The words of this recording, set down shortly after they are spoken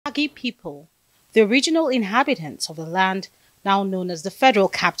Gbagyi people, the original inhabitants of the land now known as the Federal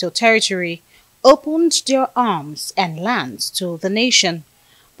Capital Territory, opened their arms and lands to the nation,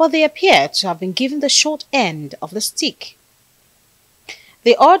 but they appear to have been given the short end of the stick.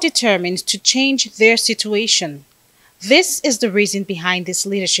 They are determined to change their situation. This is the reason behind this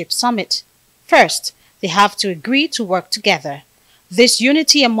leadership summit. First, they have to agree to work together. This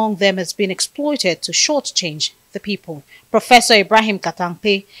unity among them has been exploited to shortchange the people. Professor Ibrahim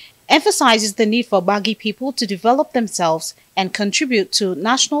Katampe emphasizes the need for Gbagyi people to develop themselves and contribute to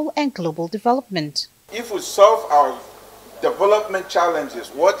national and global development. If we solve our development challenges,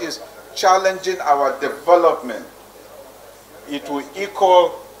 what is challenging our development, it will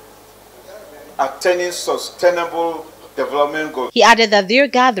equal attaining sustainable development goals. He added that their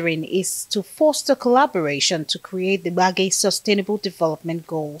gathering is to foster collaboration to create the Gbagyi Sustainable Development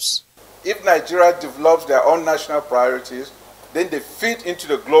Goals. If Nigeria develops their own national priorities, then they fit into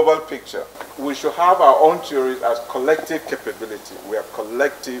the global picture. We should have our own theories as collective capability. We are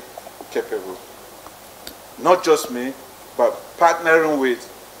collective capable. Not just me, but partnering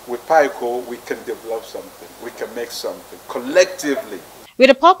with PICO, we can develop something. We can make something collectively. With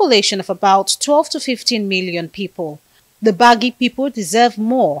a population of about 12 to 15 million people, the Gbagyi people deserve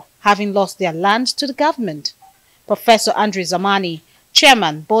more, having lost their land to the government. Professor Andre Zamani,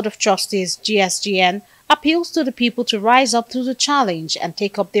 Chairman, Board of Trustees, GSGN, appeals to the people to rise up to the challenge and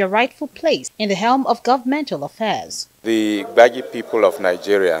take up their rightful place in the helm of governmental affairs. The Gbagyi people of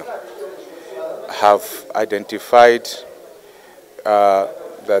Nigeria have identified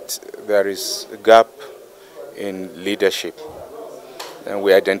that there is a gap in leadership. And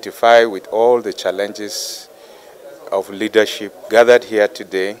we identify with all the challenges of leadership gathered here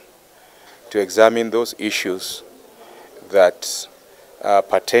today to examine those issues that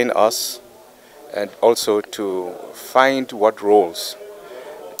pertain us, and also to find what roles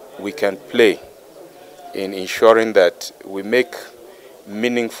we can play in ensuring that we make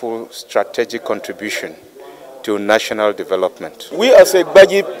meaningful strategic contribution to national development. We as a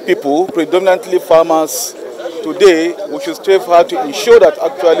Gbagyi people, predominantly farmers, today we should strive hard to ensure that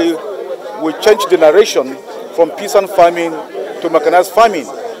actually we change the narration from peasant farming to mechanized farming.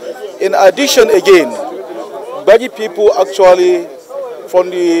 In addition, again, Gbagyi people actually, from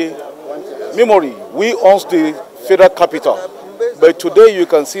the memory, we own the federal capital. But today you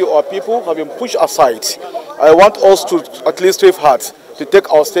can see our people have been pushed aside. I want us to at least strive hard to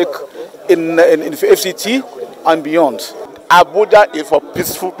take our stake in FCT and beyond. Abuja is for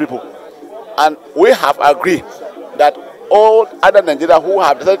peaceful people, and we have agreed that all other Nigerians who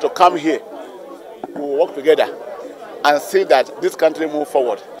have decided to come here will work together and see that this country move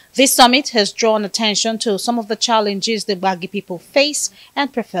forward. This summit has drawn attention to some of the challenges the Gbagyi people face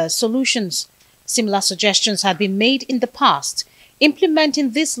and prefer solutions. Similar suggestions had been made in the past.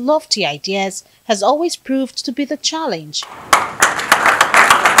 Implementing these lofty ideas has always proved to be the challenge.